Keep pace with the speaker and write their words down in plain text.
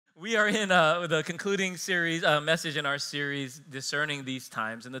We are in the concluding series message in our series, Discerning These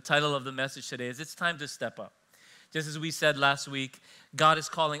Times. And the title of the message today is It's Time to Step Up. Just as we said last week, God is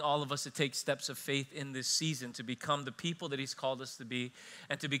calling all of us to take steps of faith in this season to become the people that He's called us to be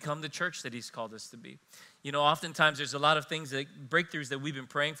and to become the church that He's called us to be. You know, oftentimes there's a lot of things, breakthroughs that we've been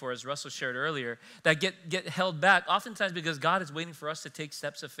praying for, as Russell shared earlier, that get held back, oftentimes because God is waiting for us to take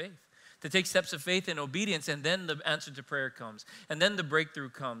steps of faith. To take steps of faith and obedience, and then the answer to prayer comes, and then the breakthrough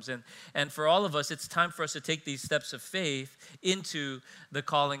comes. And for all of us, it's time for us to take these steps of faith into the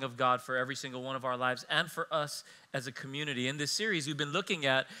calling of God for every single one of our lives and for us as a community. In this series, we've been looking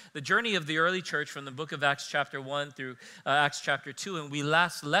at the journey of the early church from the book of Acts chapter 1 through Acts chapter 2, and we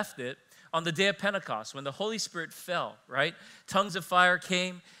last left it on the day of Pentecost when the Holy Spirit fell, right? Tongues of fire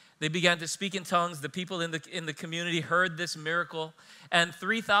came. They began to speak in tongues. The people in the community heard this miracle. And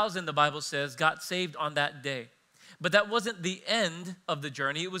 3,000, the Bible says, got saved on that day. But that wasn't the end of the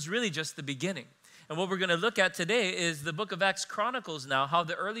journey. It was really just the beginning. And what we're going to look at today is the book of Acts chronicles now how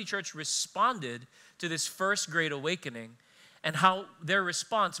the early church responded to this first great awakening and how their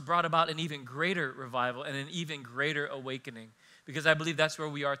response brought about an even greater revival and an even greater awakening. Because I believe that's where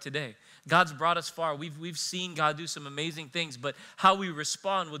we are today. God's brought us far. We've seen God do some amazing things, but how we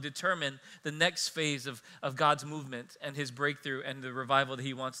respond will determine the next phase of God's movement and His breakthrough and the revival that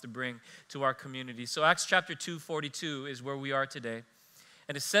He wants to bring to our community. So Acts chapter 2:42 is where we are today.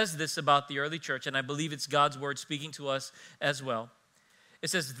 And it says this about the early church, and I believe it's God's word speaking to us as well. It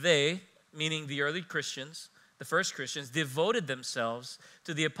says, they, meaning the early Christians, the first Christians, devoted themselves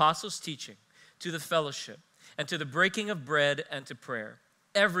to the apostles' teaching, to the fellowship, and to the breaking of bread and to prayer.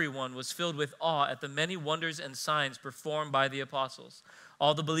 Everyone was filled with awe at the many wonders and signs performed by the apostles.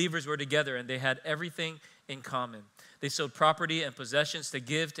 All the believers were together and they had everything in common. They sold property and possessions to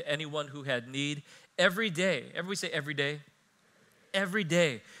give to anyone who had need. Every day, everybody say every day. Every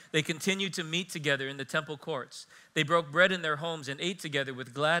day, they continued to meet together in the temple courts. They broke bread in their homes and ate together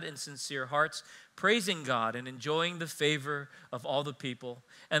with glad and sincere hearts, praising God and enjoying the favor of all the people.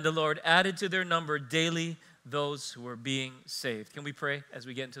 And the Lord added to their number daily those who are being saved. Can we pray as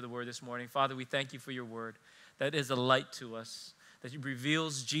we get into the word this morning? Father, we thank you for your word. That is a light to us, that it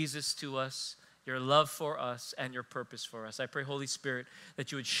reveals Jesus to us, your love for us, and your purpose for us. I pray, Holy Spirit,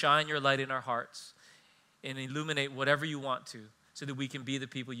 that you would shine your light in our hearts and illuminate whatever you want to, so that we can be the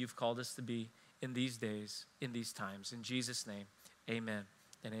people you've called us to be in these days, in these times. In Jesus' name, amen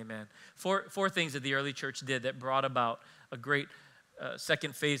and amen. Four things that the early church did that brought about a great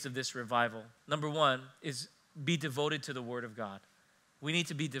second phase of this revival. Number one is be devoted to the Word of God. We need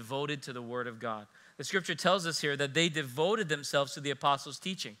to be devoted to the Word of God. The scripture tells us here that they devoted themselves to the apostles'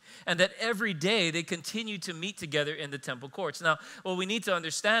 teaching and that every day they continued to meet together in the temple courts. Now, what we need to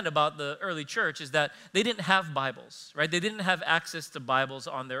understand about the early church is that they didn't have Bibles, right? They didn't have access to Bibles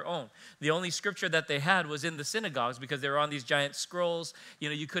on their own. The only scripture that they had was in the synagogues because they were on these giant scrolls. You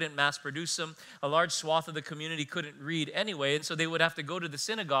know, you couldn't mass produce them. A large swath of the community couldn't read anyway, and so they would have to go to the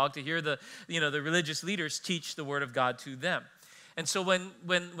synagogue to hear the religious leaders teach the word of God to them. And so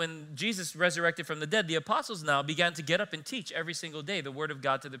when Jesus resurrected from the dead, the apostles now began to get up and teach every single day the word of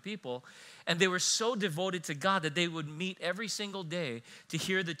God to the people. And they were so devoted to God that they would meet every single day to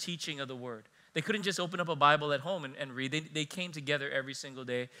hear the teaching of the word. They couldn't just open up a Bible at home and read. They came together every single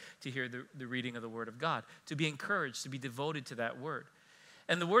day to hear the reading of the word of God, to be encouraged, to be devoted to that word.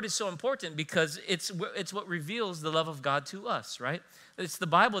 And the word is so important because it's what reveals the love of God to us, right? It's the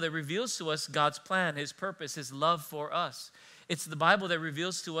Bible that reveals to us God's plan, His purpose, His love for us. It's the Bible that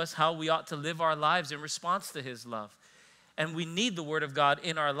reveals to us how we ought to live our lives in response to His love. And we need the Word of God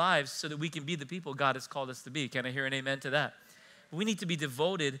in our lives so that we can be the people God has called us to be. Can I hear an amen to that? We need to be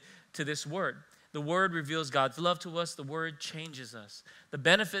devoted to this Word. The Word reveals God's love to us. The Word changes us. The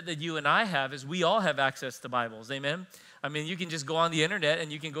benefit that you and I have is we all have access to Bibles. Amen? I mean, you can just go on the internet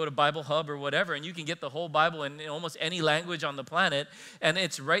and you can go to Bible Hub or whatever, and you can get the whole Bible in almost any language on the planet, and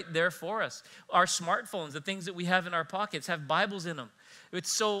it's right there for us. Our smartphones, the things that we have in our pockets, have Bibles in them.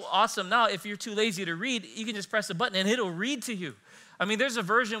 It's so awesome now. If you're too lazy to read, you can just press a button and it'll read to you. I mean, there's a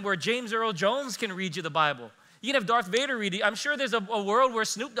version where James Earl Jones can read you the Bible. You can have Darth Vader read it. I'm sure there's a world where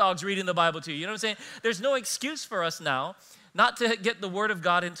Snoop Dogg's reading the Bible to you. You know what I'm saying? There's no excuse for us now not to get the Word of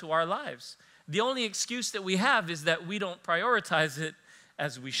God into our lives. The only excuse that we have is that we don't prioritize it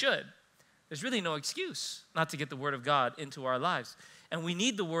as we should. There's really no excuse not to get the Word of God into our lives. And we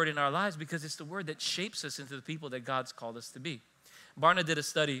need the Word in our lives because it's the Word that shapes us into the people that God's called us to be. Barna did a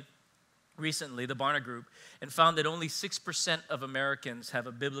study recently, the Barna Group, and found that only 6% of Americans have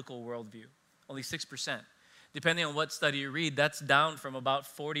a biblical worldview. Only 6%. Depending on what study you read, that's down from about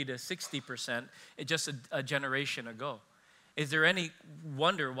 40 to 60% just a generation ago. Is there any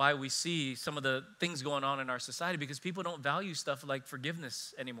wonder why we see some of the things going on in our society? Because people don't value stuff like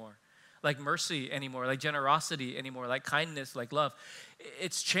forgiveness anymore, like mercy anymore, like generosity anymore, like kindness, like love.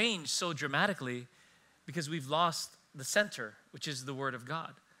 It's changed so dramatically because we've lost the center, which is the Word of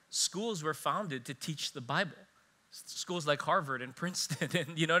God. Schools were founded to teach the Bible. Schools like Harvard and Princeton,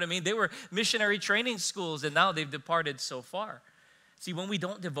 and you know what I mean? They were missionary training schools, and now they've departed so far. See, when we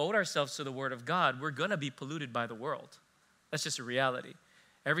don't devote ourselves to the Word of God, we're going to be polluted by the world. That's just a reality.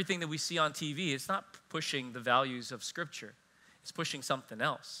 Everything that we see on TV, it's not pushing the values of Scripture. It's pushing something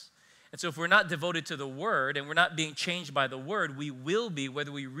else. And so if we're not devoted to the Word and we're not being changed by the Word, we will be,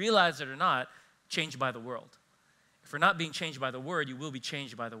 whether we realize it or not, changed by the world. If we're not being changed by the Word, you will be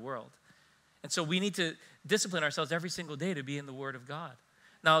changed by the world. And so we need to discipline ourselves every single day to be in the Word of God.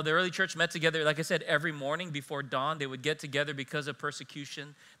 Now, the early church met together, like I said, every morning before dawn. They would get together because of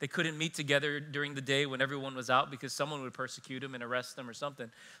persecution. They couldn't meet together during the day when everyone was out because someone would persecute them and arrest them or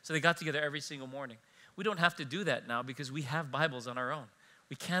something. So they got together every single morning. We don't have to do that now because we have Bibles on our own.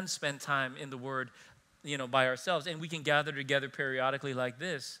 We can spend time in the Word, by ourselves, and we can gather together periodically like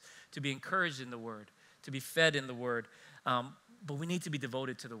this to be encouraged in the Word, to be fed in the Word. But we need to be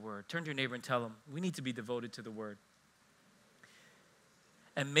devoted to the Word. Turn to your neighbor and tell them, we need to be devoted to the Word.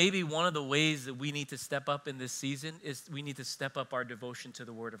 And maybe one of the ways that we need to step up in this season is we need to step up our devotion to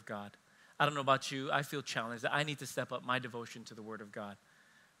the Word of God. I don't know about you, I feel challenged that I need to step up my devotion to the Word of God.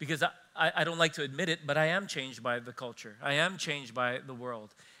 Because I don't like to admit it, but I am changed by the culture. I am changed by the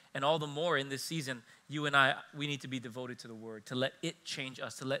world. And all the more in this season, you and I, we need to be devoted to the Word, to let it change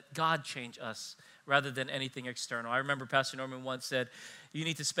us, to let God change us rather than anything external. I remember Pastor Norman once said, you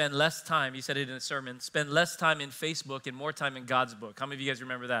need to spend less time, he said it in a sermon, spend less time in Facebook and more time in God's book. How many of you guys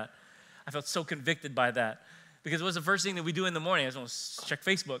remember that? I felt so convicted by that. Because what's the first thing that we do in the morning? I just want to check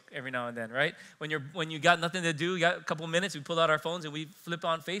Facebook every now and then, right? When you got nothing to do, you got a couple minutes, we pull out our phones and we flip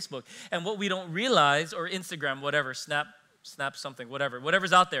on Facebook. And what we don't realize, or Instagram, whatever, Snap something,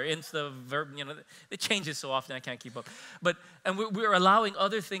 whatever's out there, it changes so often I can't keep up. And we're allowing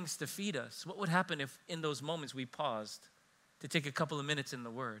other things to feed us. What would happen if in those moments we paused to take a couple of minutes in the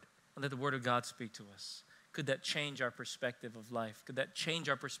Word and let the Word of God speak to us? Could that change our perspective of life? Could that change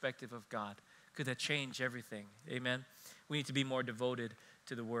our perspective of God? Could that change everything? Amen? We need to be more devoted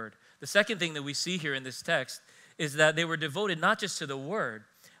to the Word. The second thing that we see here in this text is that they were devoted not just to the Word,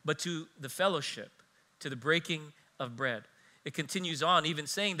 but to the fellowship, to the breaking of bread. It continues on, even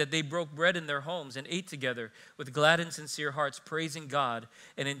saying that they broke bread in their homes and ate together with glad and sincere hearts, praising God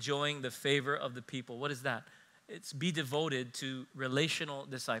and enjoying the favor of the people. What is that? It's be devoted to relational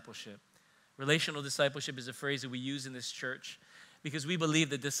discipleship. Relational discipleship is a phrase that we use in this church because we believe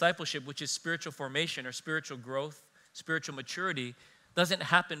that discipleship, which is spiritual formation or spiritual growth, spiritual maturity, doesn't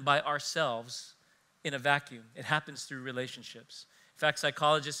happen by ourselves in a vacuum. It happens through relationships. In fact,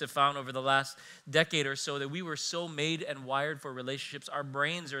 psychologists have found over the last decade or so that we were so made and wired for relationships, our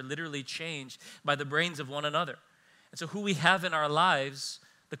brains are literally changed by the brains of one another. And so who we have in our lives,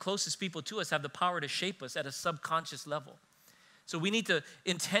 the closest people to us, have the power to shape us at a subconscious level. So we need to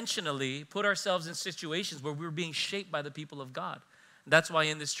intentionally put ourselves in situations where we're being shaped by the people of God. That's why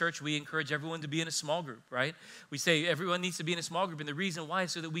in this church we encourage everyone to be in a small group, right? We say everyone needs to be in a small group, and the reason why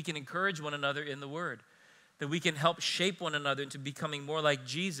is so that we can encourage one another in the Word, that we can help shape one another into becoming more like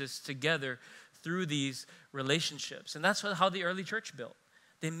Jesus together through these relationships. And that's how the early church built.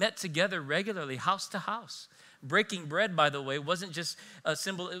 They met together regularly, house to house. Breaking bread, by the way, wasn't just a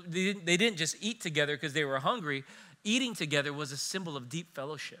symbol. They didn't just eat together because they were hungry. Eating together was a symbol of deep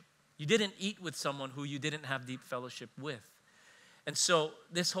fellowship. You didn't eat with someone who you didn't have deep fellowship with. And so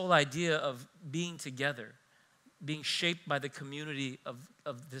this whole idea of being together, being shaped by the community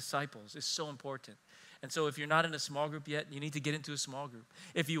of disciples is so important. And so if you're not in a small group yet, you need to get into a small group.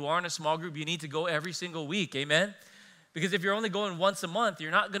 If you are in a small group, you need to go every single week, amen? Because if you're only going once a month,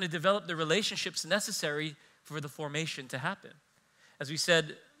 you're not going to develop the relationships necessary for the formation to happen. As I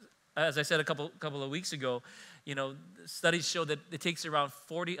said a couple of weeks ago, studies show that it takes around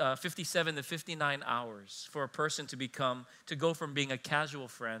 57 to 59 hours for a person to go from being a casual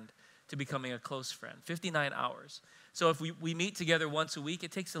friend to becoming a close friend. 59 hours. So if we meet together once a week,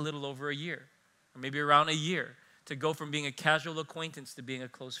 it takes a little over a year, or maybe around a year, to go from being a casual acquaintance to being a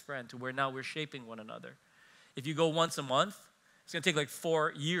close friend, to where now we're shaping one another. If you go once a month, it's going to take like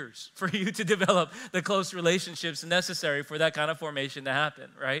 4 years for you to develop the close relationships necessary for that kind of formation to happen,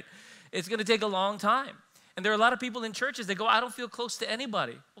 right? It's going to take a long time. And there are a lot of people in churches that go, I don't feel close to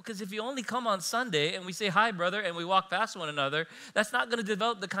anybody. Well, because if you only come on Sunday and we say, hi, brother, and we walk past one another, that's not going to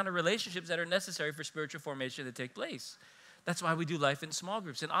develop the kind of relationships that are necessary for spiritual formation to take place. That's why we do life in small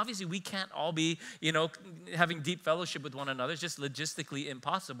groups. And obviously we can't all be, having deep fellowship with one another. It's just logistically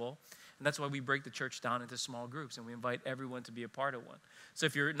impossible. And that's why we break the church down into small groups and we invite everyone to be a part of one. So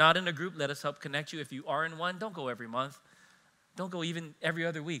if you're not in a group, let us help connect you. If you are in one, don't go every month. Don't go even every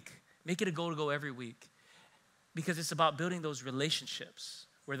other week. Make it a goal to go every week. Because it's about building those relationships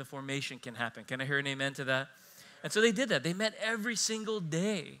where the formation can happen. Can I hear an amen to that? And so they did that. They met every single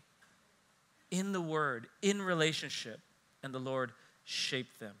day in the Word, in relationship, and the Lord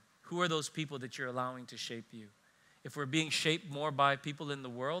shaped them. Who are those people that you're allowing to shape you? If we're being shaped more by people in the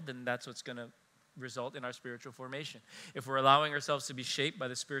world, then that's what's going to result in our spiritual formation. If we're allowing ourselves to be shaped by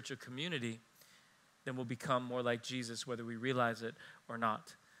the spiritual community, then we'll become more like Jesus, whether we realize it or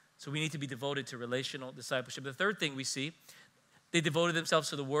not. So we need to be devoted to relational discipleship. The third thing we see, they devoted themselves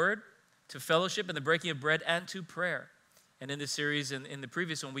to the Word, to fellowship and the breaking of bread, and to prayer. And in this series and in the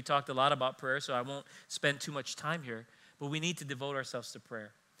previous one, we talked a lot about prayer, so I won't spend too much time here. But we need to devote ourselves to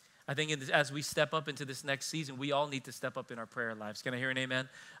prayer. I think as we step up into this next season, we all need to step up in our prayer lives. Can I hear an amen?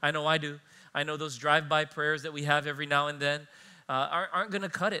 I know I do. I know those drive-by prayers that we have every now and then aren't going to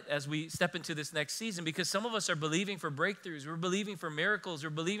cut it as we step into this next season, because some of us are believing for breakthroughs. We're believing for miracles. We're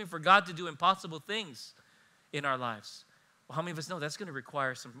believing for God to do impossible things in our lives. Well, how many of us know that's going to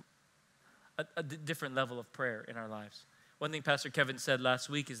require a different level of prayer in our lives? One thing Pastor Kevin said last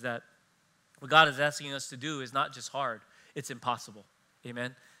week is that what God is asking us to do is not just hard, it's impossible.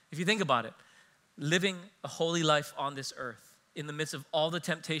 Amen? If you think about it, living a holy life on this earth in the midst of all the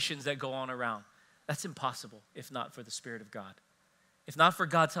temptations that go on around, that's impossible if not for the Spirit of God. If not for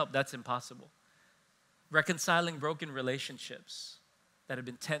God's help, that's impossible. Reconciling broken relationships that have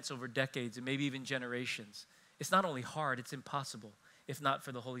been tense over decades and maybe even generations, it's not only hard, it's impossible if not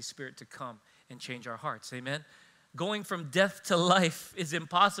for the Holy Spirit to come and change our hearts. Amen? Going from death to life is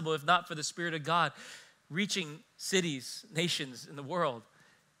impossible if not for the Spirit of God. Reaching cities, nations in the world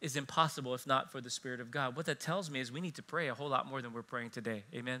is impossible if not for the Spirit of God. What that tells me is we need to pray a whole lot more than we're praying today.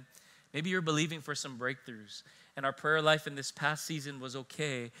 Amen? Maybe you're believing for some breakthroughs, and our prayer life in this past season was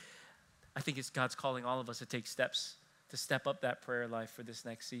okay. I think it's God's calling all of us to take steps to step up that prayer life for this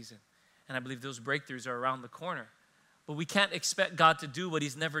next season. And I believe those breakthroughs are around the corner. But we can't expect God to do what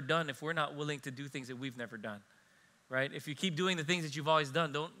he's never done if we're not willing to do things that we've never done, right? If you keep doing the things that you've always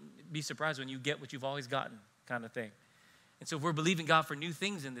done, don't be surprised when you get what you've always gotten, kind of thing. And so if we're believing God for new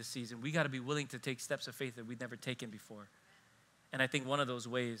things in this season, we got to be willing to take steps of faith that we've never taken before. And I think one of those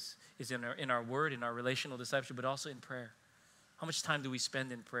ways is in our word, in our relational discipleship, but also in prayer. How much time do we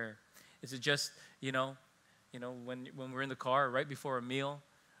spend in prayer? Is it just, when we're in the car or right before a meal,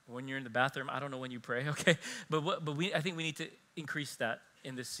 or when you're in the bathroom? I don't know when you pray, okay? I think we need to increase that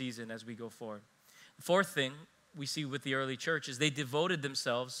in this season as we go forward. The fourth thing we see with the early church is they devoted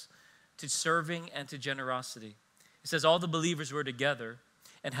themselves to serving and to generosity. It says all the believers were together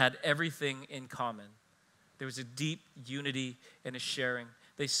and had everything in common. There was a deep unity and a sharing.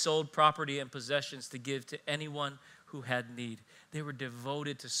 They sold property and possessions to give to anyone who had need. They were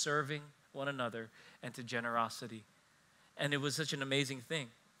devoted to serving one another and to generosity. And it was such an amazing thing.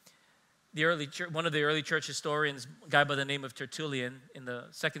 The early church, one of the early church historians, a guy by the name of Tertullian in the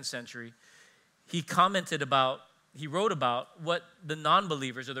 2nd century, he wrote about what the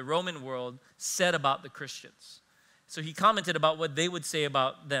non-believers or the Roman world said about the Christians. So he commented about what they would say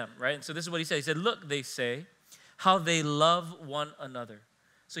about them, right? And so this is what he said. He said, look, they say, how they love one another.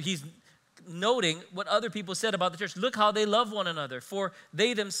 So he's noting what other people said about the church. Look how they love one another, for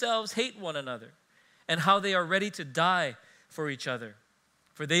they themselves hate one another, and how they are ready to die for each other,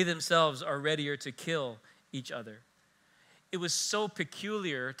 for they themselves are readier to kill each other. It was so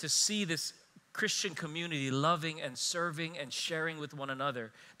peculiar to see this Christian community loving and serving and sharing with one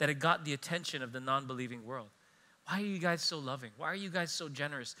another that it got the attention of the non-believing world. Why are you guys so loving? Why are you guys so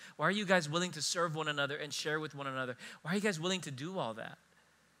generous? Why are you guys willing to serve one another and share with one another? Why are you guys willing to do all that?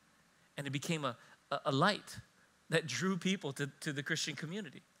 And it became a light that drew people to the Christian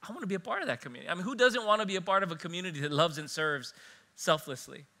community. I want to be a part of that community. I mean, who doesn't want to be a part of a community that loves and serves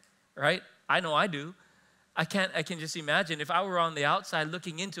selflessly, right? I know I do. I can just imagine if I were on the outside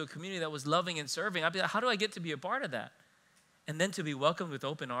looking into a community that was loving and serving, I'd be like, how do I get to be a part of that? And then to be welcomed with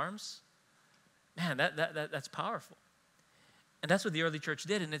open arms? Man, that's powerful. And that's what the early church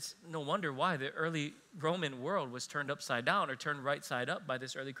did, and it's no wonder why the early Roman world was turned upside down or turned right side up by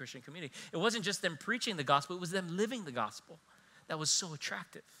this early Christian community. It wasn't just them preaching the gospel, it was them living the gospel that was so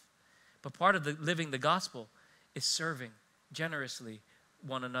attractive. But part of living the gospel is serving generously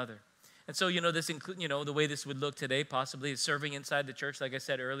one another. And so, the way this would look today possibly is serving inside the church, like I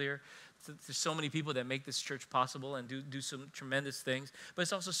said earlier. There's so many people that make this church possible and do some tremendous things, but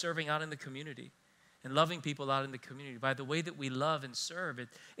it's also serving out in the community. and loving people out in the community. By the way that we love and serve,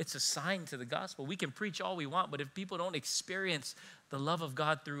 it's a sign to the gospel. We can preach all we want, but if people don't experience the love of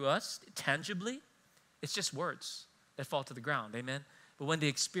God through us tangibly, it's just words that fall to the ground, amen? But when they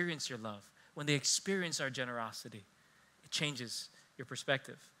experience your love, when they experience our generosity, it changes your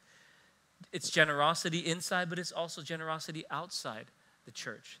perspective. It's generosity inside, but it's also generosity outside the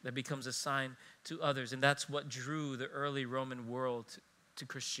church that becomes a sign to others. And that's what drew the early Roman world to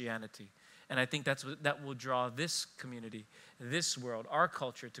Christianity. And I think that will draw this community, this world, our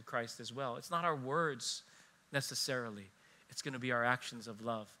culture to Christ as well. It's not our words necessarily. It's going to be our actions of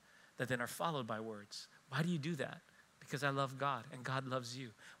love that then are followed by words. Why do you do that? Because I love God and God loves you.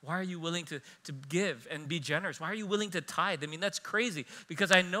 Why are you willing to give and be generous? Why are you willing to tithe? I mean, that's crazy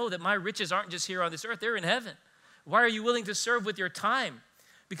because I know that my riches aren't just here on this earth, they're in heaven. Why are you willing to serve with your time?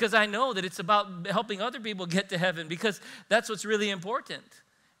 Because I know that it's about helping other people get to heaven because that's what's really important.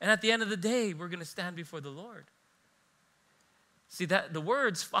 And at the end of the day, we're going to stand before the Lord. See, that the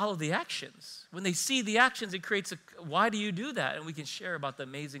words follow the actions. When they see the actions, it creates why do you do that? And we can share about the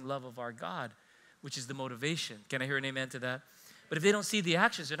amazing love of our God, which is the motivation. Can I hear an amen to that? But if they don't see the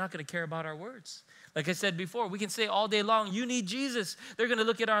actions, they're not going to care about our words. Like I said before, we can say all day long, you need Jesus. They're going to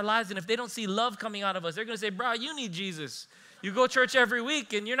look at our lives, and if they don't see love coming out of us, they're going to say, bro, you need Jesus. You go to church every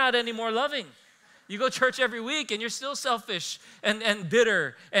week, and you're not any more loving. You go to church every week, and you're still selfish and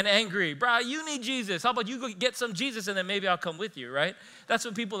bitter and angry. Bro, you need Jesus. How about you go get some Jesus, and then maybe I'll come with you, right? That's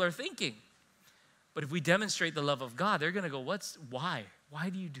what people are thinking. But if we demonstrate the love of God, they're going to go, why? Why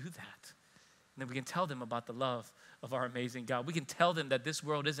do you do that? And then we can tell them about the love of our amazing God. We can tell them that this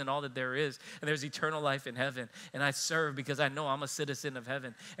world isn't all that there is, and there's eternal life in heaven. And I serve because I know I'm a citizen of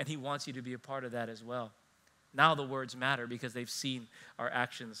heaven, and he wants you to be a part of that as well. Now the words matter because they've seen our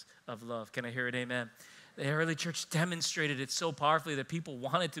actions of love. Can I hear it? Amen. The early church demonstrated it so powerfully that people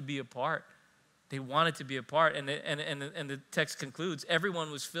wanted to be a part. They wanted to be a part. And the text concludes,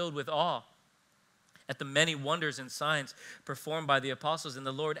 everyone was filled with awe at the many wonders and signs performed by the apostles, and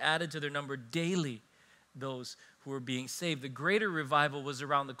the Lord added to their number daily those who were being saved. The greater revival was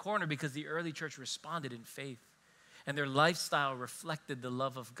around the corner because the early church responded in faith, and their lifestyle reflected the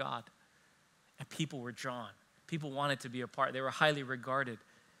love of God, and people were drawn. People wanted to be a part. They were highly regarded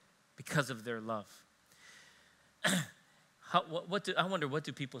because of their love. I wonder, what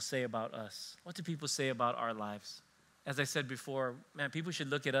do people say about us? What do people say about our lives? As I said before, man, people should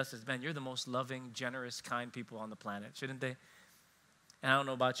look at us as, man, you're the most loving, generous, kind people on the planet, shouldn't they? And I don't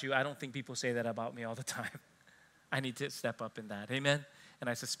know about you. I don't think people say that about me all the time. I need to step up in that. Amen? And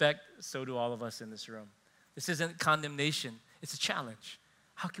I suspect so do all of us in this room. This isn't condemnation. It's a challenge.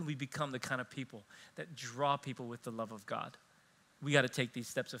 How can we become the kind of people that draw people with the love of God? We got to take these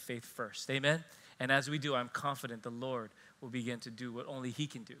steps of faith first. Amen? And as we do, I'm confident the Lord will begin to do what only he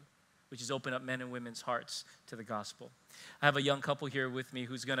can do, which is open up men and women's hearts to the gospel. I have a young couple here with me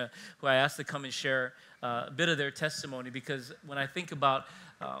who I asked to come and share a bit of their testimony, because when I think about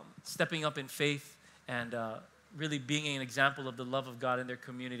stepping up in faith and really being an example of the love of God in their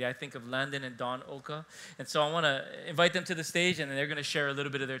community, I think of Landon and Dawn Oka. And so I want to invite them to the stage, and they're going to share a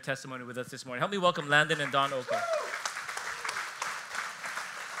little bit of their testimony with us this morning. Help me welcome Landon and Dawn Oka.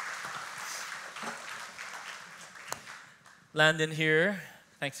 Landon here.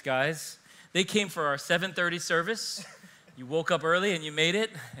 Thanks, guys. They came for our 7:30 service. You woke up early and you made it.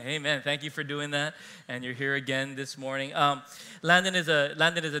 Amen. Thank you for doing that. And you're here again this morning. Landon is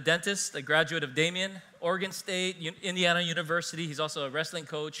a dentist, a graduate of Damien, Oregon State, Indiana University. He's also a wrestling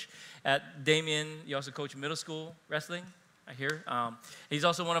coach at Damien. You also coach middle school wrestling, I hear. He's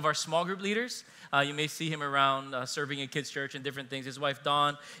also one of our small group leaders. You may see him around serving in kids' church and different things. His wife,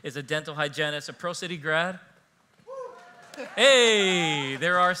 Dawn, is a dental hygienist, a Pro City grad. Hey,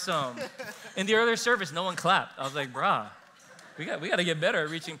 there are some. In the earlier service, no one clapped. I was like, brah, we got to get better at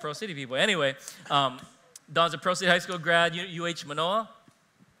reaching Pro City people. Anyway, Dawn's a Pro City High School grad, UH Manoa.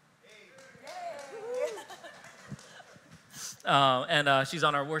 And she's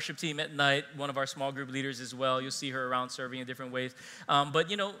on our worship team at night, one of our small group leaders as well. You'll see her around serving in different ways. But,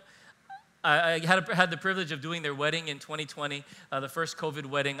 you know, I had the privilege of doing their wedding in 2020, the first COVID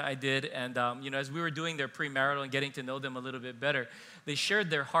wedding I did. And, you know, as we were doing their premarital and getting to know them a little bit better, they shared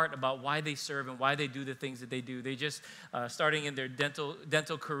their heart about why they serve and why they do the things that they do. They just, starting in their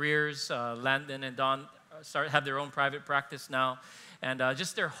dental careers, Landon and Dawn have their own private practice now. And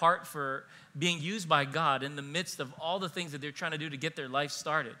just their heart for being used by God in the midst of all the things that they're trying to do to get their life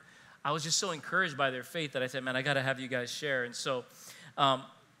started. I was just so encouraged by their faith that I said, man, I got to have you guys share. And so,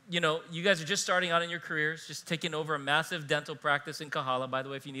 you know, you guys are just starting out in your careers, just taking over a massive dental practice in Kahala. By the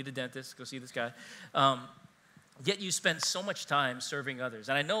way, if you need a dentist, go see this guy. yet you spend so much time serving others.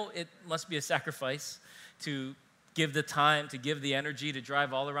 And I know it must be a sacrifice to give the time, to give the energy, to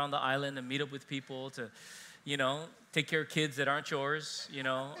drive all around the island and meet up with people, to, take care of kids that aren't yours, in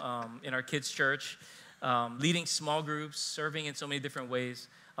our kids' church, leading small groups, serving in so many different ways.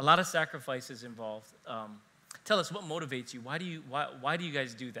 A lot of sacrifices involved. Tell us, what motivates you? Why do you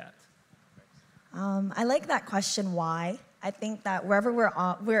guys do that? I like that question, why. I think that wherever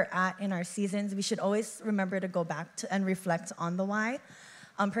we're at in our seasons, we should always remember to go back to and reflect on the why.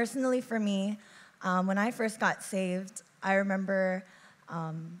 Personally, for me, when I first got saved, I remember,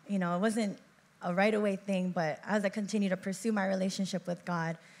 it wasn't a right away thing, but as I continued to pursue my relationship with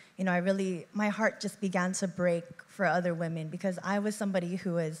God, my heart just began to break for other women, because I was somebody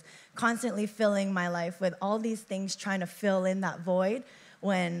who was constantly filling my life with all these things, trying to fill in that void,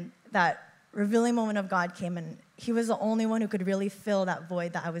 when that revealing moment of God came, and he was the only one who could really fill that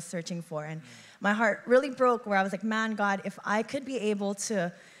void that I was searching for. And my heart really broke, where I was like, man, God, if I could be able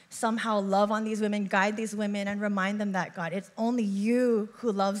to somehow love on these women, guide these women, and remind them that, God, it's only you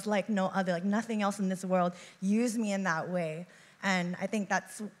who loves like no other, like nothing else in this world. Use me in that way. And I think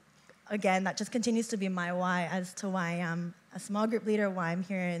that's, again, that just continues to be my why as to why I'm a small group leader, why I'm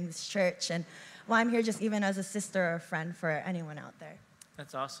here in this church, and why I'm here just even as a sister or a friend for anyone out there.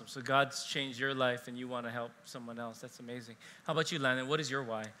 That's awesome. So God's changed your life and you want to help someone else. That's amazing. How about you, Landon? What is your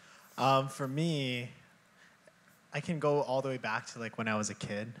why? For me, I can go all the way back to like when I was a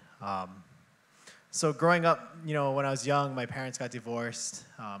kid. So growing up, when I was young, my parents got divorced.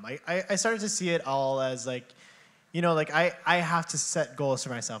 I started to see it all as like, I have to set goals for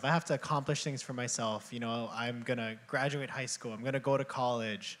myself. I have to accomplish things for myself. I'm going to graduate high school. I'm going to go to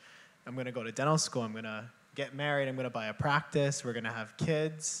college. I'm going to go to dental school. I'm going to get married. I'm going to buy a practice. We're going to have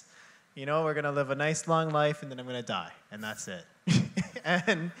kids. We're going to live a nice long life, and then I'm going to die. And that's it.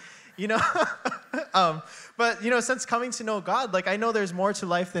 And, but, since coming to know God, like, I know there's more to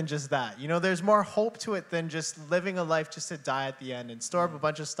life than just that. There's more hope to it than just living a life just to die at the end and store up a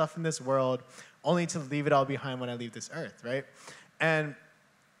bunch of stuff in this world only to leave it all behind when I leave this earth, right? And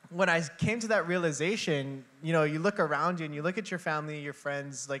when I came to that realization, you look around you and you look at your family, your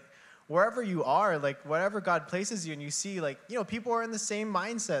friends, like, wherever you are, like, wherever God places you, and you see, like, people are in the same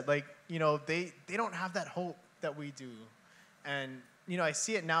mindset. Like, they don't have that hope that we do. And, I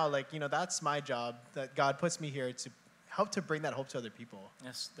see it now, like, that's my job, that God puts me here to help to bring that hope to other people.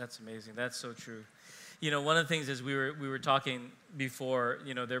 Yes, that's amazing. That's so true. One of the things is we were talking before,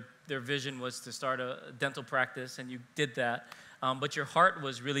 their vision was to start a dental practice, and you did that. But your heart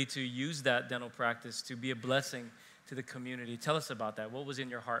was really to use that dental practice to be a blessing to the community. Tell us about that. What was in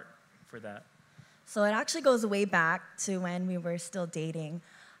your heart for that? So it actually goes way back to when we were still dating.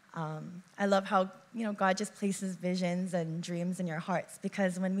 I love how, God just places visions and dreams in your hearts,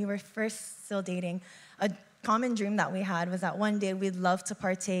 because when we were first still dating, a common dream that we had was that one day we'd love to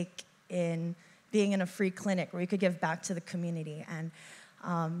partake in being in a free clinic where we could give back to the community. And,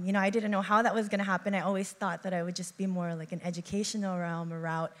 I didn't know how that was going to happen. I always thought that I would just be more like an educational realm or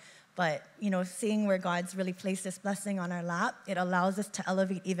route. But, seeing where God's really placed this blessing on our lap, it allows us to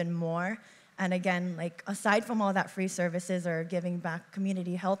elevate even more. And again, like, aside from all that free services or giving back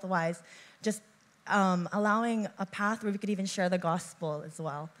community health-wise, just allowing a path where we could even share the gospel as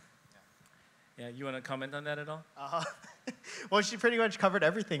well. Yeah, you want to comment on that at all? Well, she pretty much covered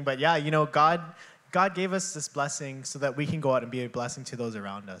everything. But yeah, God gave us this blessing so that we can go out and be a blessing to those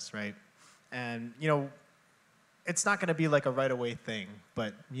around us, right? And, it's not going to be like a right away thing,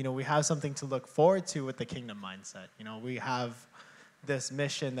 but, we have something to look forward to with the kingdom mindset. We have this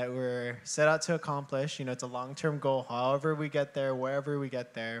mission that we're set out to accomplish. It's a long-term goal. However we get there, wherever we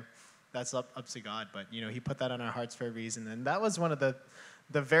get there, that's up to God. But, he put that on our hearts for a reason. And that was one of the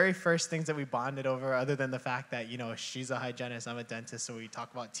very first things that we bonded over, other than the fact that, she's a hygienist, I'm a dentist, so we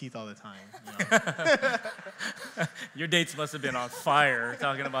talk about teeth all the time. Your dates must have been on fire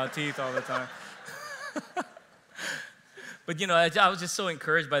talking about teeth all the time. But, I was just so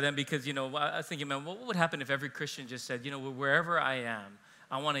encouraged by them because, I was thinking, man, what would happen if every Christian just said, wherever I am,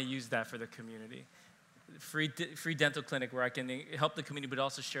 I want to use that for the community. Free dental clinic where I can help the community, but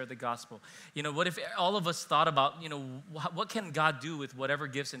also share the gospel. What if all of us thought about, what can God do with whatever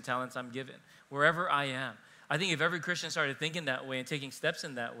gifts and talents I'm given, wherever I am? I think if every Christian started thinking that way and taking steps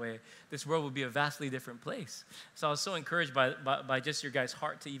in that way, this world would be a vastly different place. So I was so encouraged by just your guys'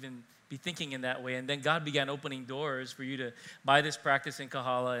 heart to even be thinking in that way. And then God began opening doors for you to buy this practice in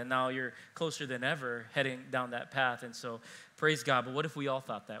Kahala, and now you're closer than ever heading down that path. And so praise God. But what if we all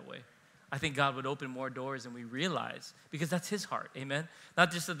thought that way? I think God would open more doors than we realize, because that's his heart, amen?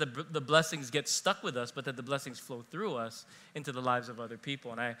 Not just that the blessings get stuck with us, but that the blessings flow through us into the lives of other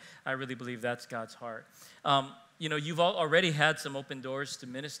people, and I really believe that's God's heart. You've already had some open doors to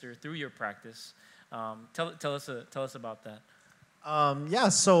minister through your practice. Tell us about that.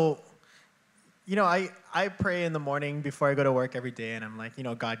 So, I pray in the morning before I go to work every day, and I'm like,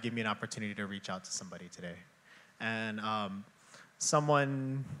 God, give me an opportunity to reach out to somebody today. And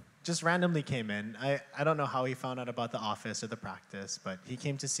someone just randomly came in. I don't know how he found out about the office or the practice, but he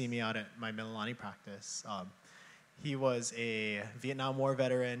came to see me out at my Mililani practice. He was a Vietnam War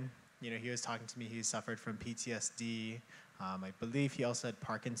veteran. He was talking to me. He suffered from PTSD. I believe he also had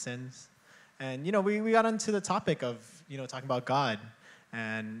Parkinson's. And, we got into the topic of, talking about God.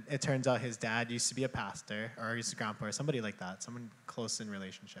 And it turns out his dad used to be a pastor, or his grandpa, or somebody like that, someone close in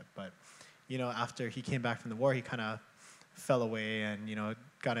relationship. But, after he came back from the war, he kind of fell away and,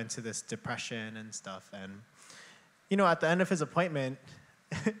 got into this depression and stuff. And, at the end of his appointment,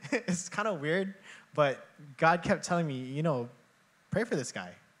 it's kind of weird, but God kept telling me, pray for this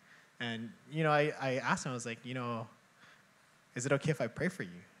guy. And, I asked him, I was like, is it okay if I pray for you?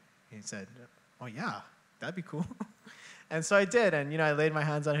 And he said, oh, yeah, that'd be cool. And so I did, and, I laid my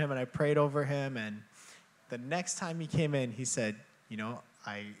hands on him, and I prayed over him, and the next time he came in, he said,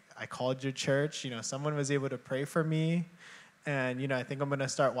 I called your church, someone was able to pray for me, and, I think I'm going to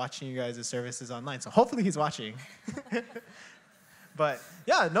start watching you guys' services online. So hopefully he's watching. But,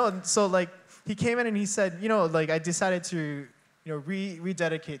 so, he came in and he said, I decided to,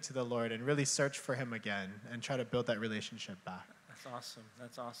 rededicate to the Lord and really search for him again and try to build that relationship back.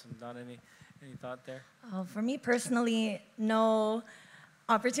 That's awesome. Don, any thought there? For me personally, no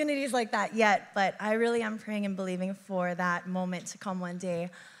opportunities like that yet, but I really am praying and believing for that moment to come one day.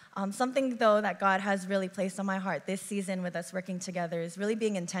 Something, though, that God has really placed on my heart this season with us working together is really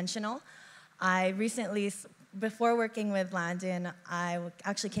being intentional. I recently, before working with Landon, I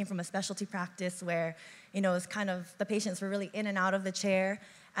actually came from a specialty practice where, it was kind of, the patients were really in and out of the chair.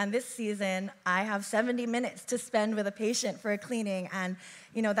 And this season, I have 70 minutes to spend with a patient for a cleaning. And,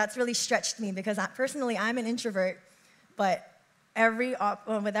 that's really stretched me because personally, I'm an introvert. But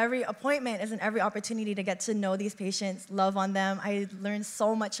with every appointment isn't every opportunity to get to know these patients, love on them. I learn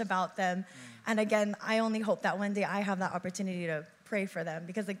so much about them. And again, I only hope that one day I have that opportunity to pray for them,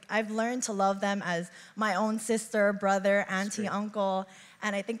 because I've learned to love them as my own sister, brother, auntie, uncle.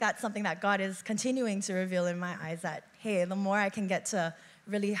 And I think that's something that God is continuing to reveal in my eyes, that, hey, the more I can get to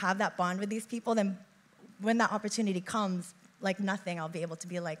really have that bond with these people, then when that opportunity comes, like nothing, I'll be able to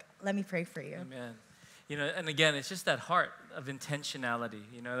be like, let me pray for you. Amen. And again, it's just that heart of intentionality.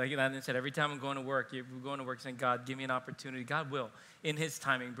 Like Landon said, every time I'm going to work, you're going to work saying, God, give me an opportunity. God will, in his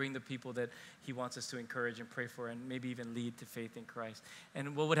timing, bring the people that he wants us to encourage and pray for, and maybe even lead to faith in Christ.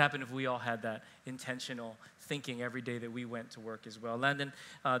 And what would happen if we all had that intentional thinking every day that we went to work as well? Landon,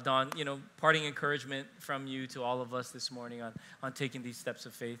 Don, parting encouragement from you to all of us this morning on taking these steps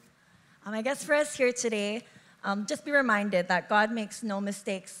of faith. I guess for us here today, just be reminded that God makes no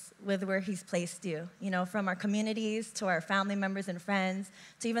mistakes with where he's placed you, from our communities to our family members and friends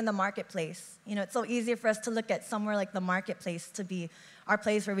to even the marketplace. It's so easy for us to look at somewhere like the marketplace to be our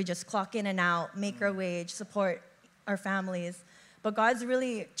place where we just clock in and out, make our wage, support our families. But God's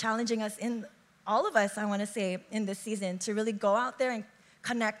really challenging us, all of us, I want to say, in this season, to really go out there and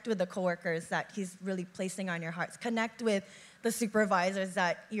connect with the coworkers that he's really placing on your hearts. Connect with the supervisors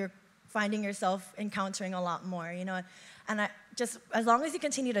that you're finding yourself encountering a lot more, And as long as you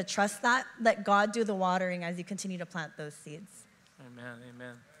continue to trust that, let God do the watering as you continue to plant those seeds.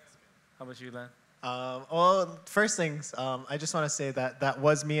 Amen. How about you, Len? First things, I just want to say that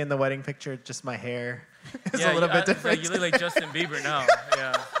was me in the wedding picture, just my hair is a little bit different. You look like Justin Bieber now.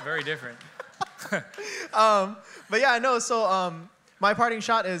 Yeah, very different. My parting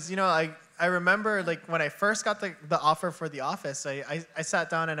shot is, I remember when I first got the offer for the office, I sat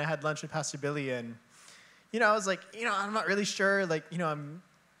down and I had lunch with Pastor Billy, and I was like, I'm not really sure.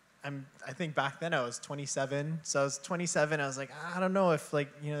 I think back then I was 27. So I was 27. I was like, I don't know if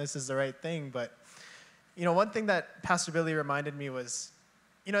this is the right thing. But one thing that Pastor Billy reminded me was,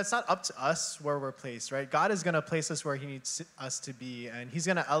 it's not up to us where we're placed, right? God is going to place us where he needs us to be, and he's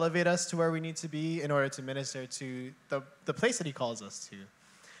going to elevate us to where we need to be in order to minister to the place that he calls us to.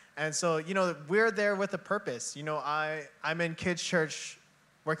 And so, we're there with a purpose. I'm in kids' church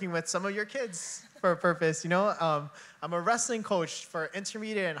working with some of your kids for a purpose, I'm a wrestling coach for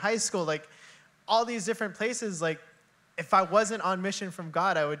intermediate and high school, all these different places. If I wasn't on mission from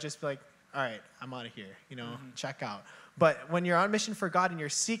God, I would just be like, all right, I'm out of here, check out. But when you're on mission for God and you're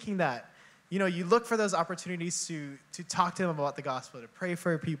seeking that, you look for those opportunities to talk to them about the gospel, to pray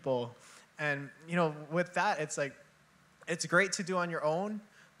for people, And, with that, it's like, it's great to do on your own,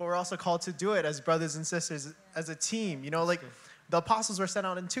 but we're also called to do it as brothers and sisters, as a team. Like the apostles were sent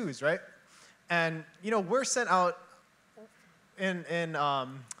out in twos, right? And, we're sent out in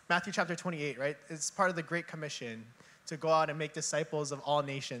Matthew chapter 28, right? It's part of the Great Commission to go out and make disciples of all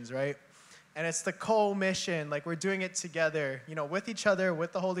nations, right? And it's the co-mission, like we're doing it together, with each other,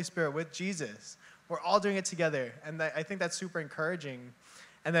 with the Holy Spirit, with Jesus. We're all doing it together. And I think that's super encouraging.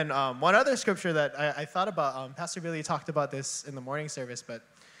 And then one other scripture that I thought about, Pastor Billy talked about this in the morning service, but,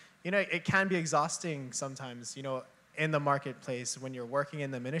 it can be exhausting sometimes, in the marketplace when you're working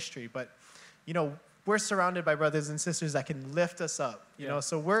in the ministry. But, we're surrounded by brothers and sisters that can lift us up,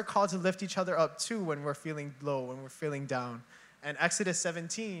 So we're called to lift each other up too when we're feeling low, when we're feeling down. And Exodus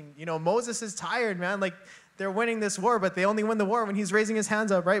 17, Moses is tired, man. Like, they're winning this war, but they only win the war when he's raising his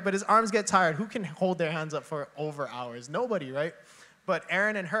hands up, right? But his arms get tired. Who can hold their hands up for over hours? Nobody, right? But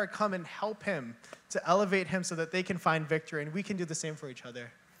Aaron and Hur come and help him to elevate him so that they can find victory, and we can do the same for each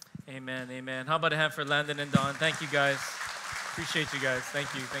other. Amen, amen. How about a hand for Landon and Don? Thank you, guys. Appreciate you guys. Thank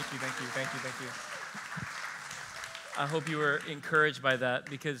you. I hope you were encouraged by that,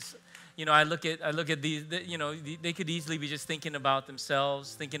 because I look at these, they could easily be just thinking about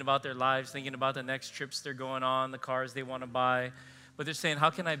themselves, thinking about their lives, thinking about the next trips they're going on, the cars they want to buy. But they're saying,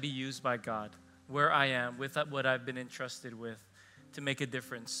 how can I be used by God where I am with what I've been entrusted with to make a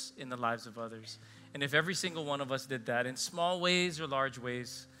difference in the lives of others? And if every single one of us did that in small ways or large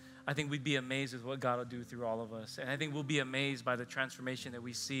ways, I think we'd be amazed with what God will do through all of us. And I think we'll be amazed by the transformation that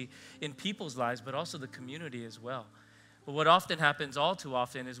we see in people's lives, but also the community as well. But what often happens, all too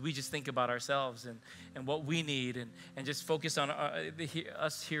often, is we just think about ourselves and what we need and just focus on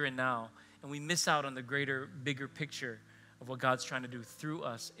us here and now. And we miss out on the greater, bigger picture of what God's trying to do through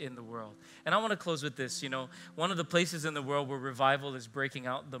us in the world. And I want to close with this. One of the places in the world where revival is breaking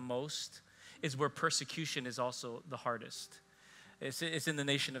out the most is where persecution is also the hardest. It's in the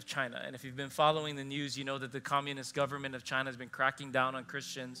nation of China. And if you've been following the news, you know that the communist government of China has been cracking down on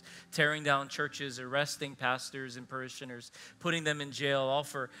Christians, tearing down churches, arresting pastors and parishioners, putting them in jail, all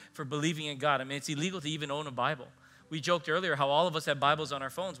for believing in God. I mean, it's illegal to even own a Bible. We joked earlier how all of us have Bibles on our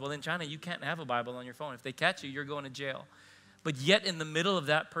phones. Well, in China, you can't have a Bible on your phone. If they catch you, you're going to jail. But yet in the middle of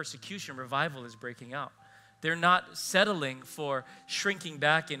that persecution, revival is breaking out. They're not settling for shrinking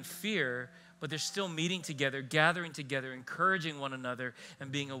back in fear, but they're still meeting together, gathering together, encouraging one another,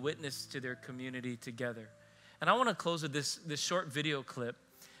 and being a witness to their community together. And I want to close with this short video clip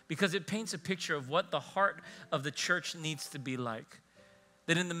because it paints a picture of what the heart of the church needs to be like.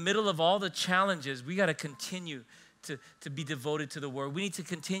 That in the middle of all the challenges, we got to continue to be devoted to the word. We need to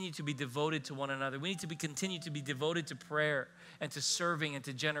continue to be devoted to one another. We need to continue to be devoted to prayer and to serving and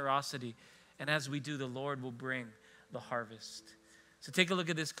to generosity. And as we do, the Lord will bring the harvest. So take a look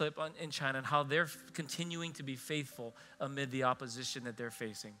at this clip in China and how they're continuing to be faithful amid the opposition that they're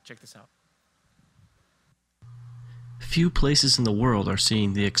facing. Check this out. Few places in the world are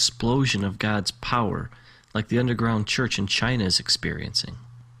seeing the explosion of God's power like the underground church in China is experiencing.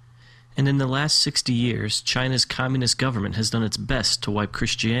 And in the last 60 years, China's communist government has done its best to wipe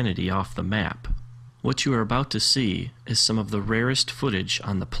Christianity off the map. What you are about to see is some of the rarest footage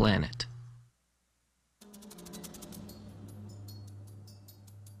on the planet.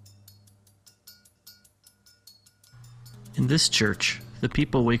 In this church, the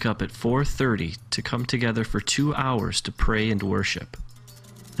people wake up at 4:30 to come together for 2 hours to pray and worship.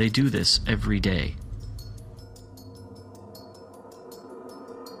 They do this every day.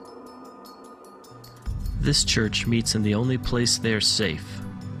 This church meets in the only place they're safe,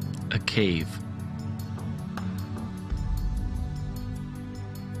 a cave.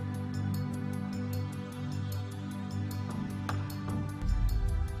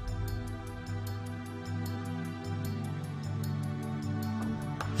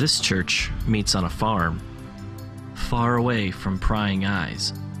 This church meets on a farm, far away from prying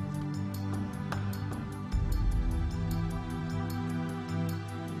eyes.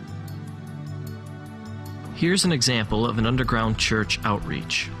 Here's an example of an underground church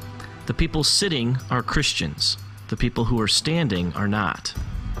outreach. The people sitting are Christians. The people who are standing are not.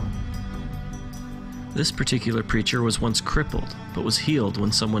 This particular preacher was once crippled, but was healed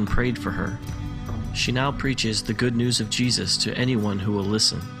when someone prayed for her. She now preaches the good news of Jesus to anyone who will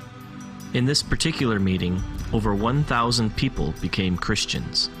listen. In this particular meeting, over 1,000 people became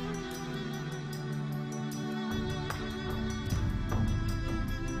Christians.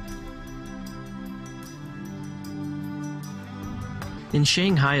 In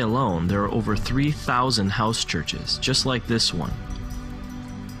Shanghai alone, there are over 3,000 house churches, just like this one.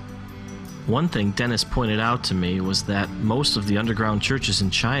 One thing Dennis pointed out to me was that most of the underground churches in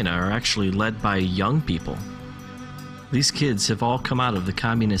China are actually led by young people. These kids have all come out of the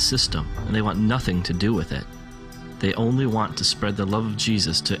communist system, and they want nothing to do with it. They only want to spread the love of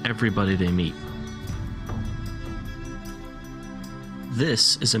Jesus to everybody they meet.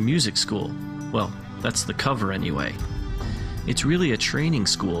 This is a music school. Well, that's the cover anyway. It's really a training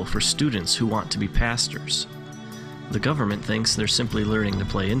school for students who want to be pastors. The government thinks they're simply learning to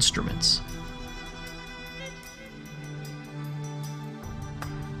play instruments.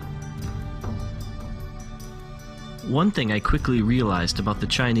 One thing I quickly realized about the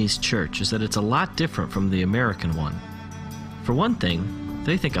Chinese church is that it's a lot different from the American one. For one thing,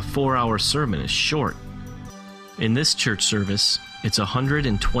 they think a 4-hour sermon is short. In this church service, it's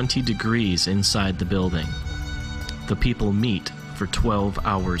 120 degrees inside the building. The people meet for 12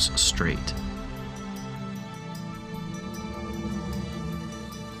 hours straight.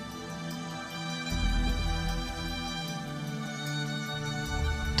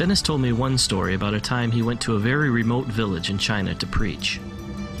 Dennis told me one story about a time he went to a very remote village in China to preach.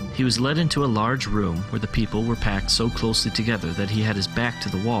 He was led into a large room where the people were packed so closely together that he had his back to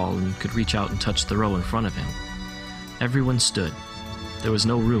the wall and could reach out and touch the row in front of him. Everyone stood. There was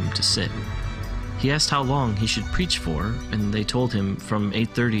no room to sit. He asked how long he should preach for, and they told him from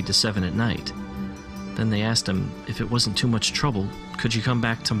 8:30 to 7 at night. Then they asked him if it wasn't too much trouble, could you come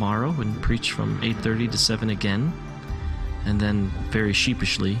back tomorrow and preach from 8:30 to 7 again? And then, very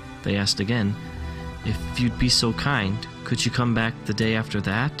sheepishly, they asked again, if you'd be so kind, could you come back the day after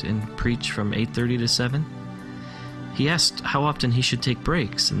that and preach from 8:30 to 7? He asked how often he should take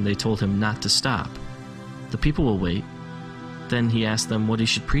breaks, and they told him not to stop. The people will wait. Then he asked them what he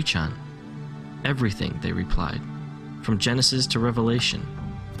should preach on. Everything, they replied, from Genesis to Revelation.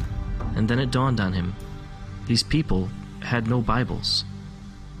 And then it dawned on him, these people had no Bibles.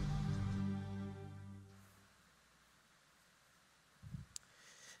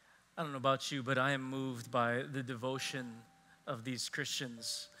 I don't know about you, but I am moved by the devotion of these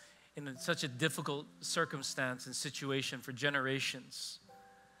Christians in such a difficult circumstance and situation for generations.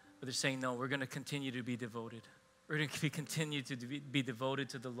 But they're saying, no, we're going to continue to be devoted. We're going to continue to be devoted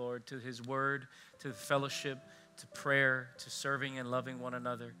to the Lord, to His Word, to fellowship, to prayer, to serving and loving one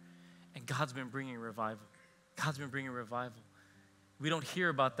another. And God's been bringing revival. God's been bringing revival. We don't hear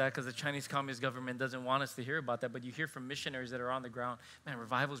about that because the Chinese Communist government doesn't want us to hear about that, but you hear from missionaries that are on the ground, man,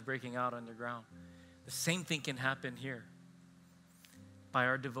 revival's breaking out underground. The same thing can happen here. By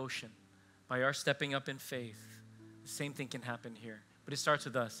our devotion, by our stepping up in faith, the same thing can happen here. But it starts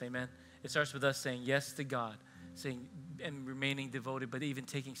with us, amen? It starts with us saying yes to God, saying and remaining devoted, but even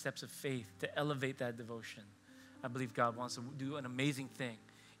taking steps of faith to elevate that devotion. I believe God wants to do an amazing thing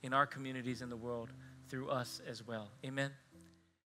in our communities in the world through us as well. Amen?